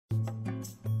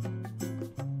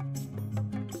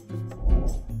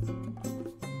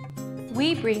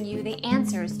we bring you the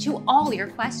answers to all your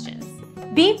questions.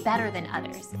 Be better than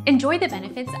others. Enjoy the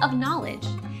benefits of knowledge.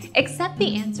 Accept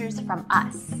the answers from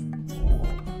us.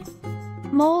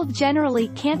 Mold generally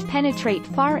can't penetrate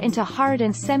far into hard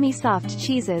and semi-soft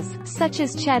cheeses, such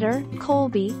as cheddar,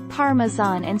 Colby,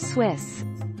 Parmesan and Swiss.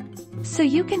 So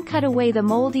you can cut away the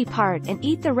moldy part and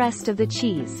eat the rest of the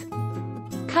cheese.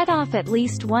 Cut off at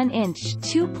least 1 inch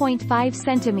 (2.5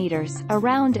 centimeters)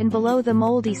 around and below the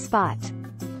moldy spot.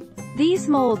 These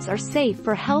molds are safe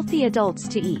for healthy adults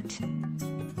to eat.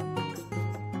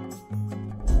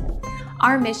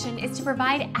 Our mission is to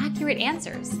provide accurate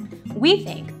answers. We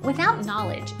think without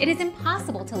knowledge, it is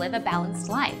impossible to live a balanced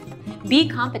life. Be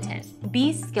competent,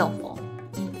 be skillful.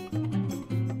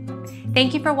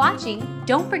 Thank you for watching.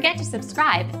 Don't forget to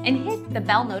subscribe and hit the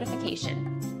bell notification.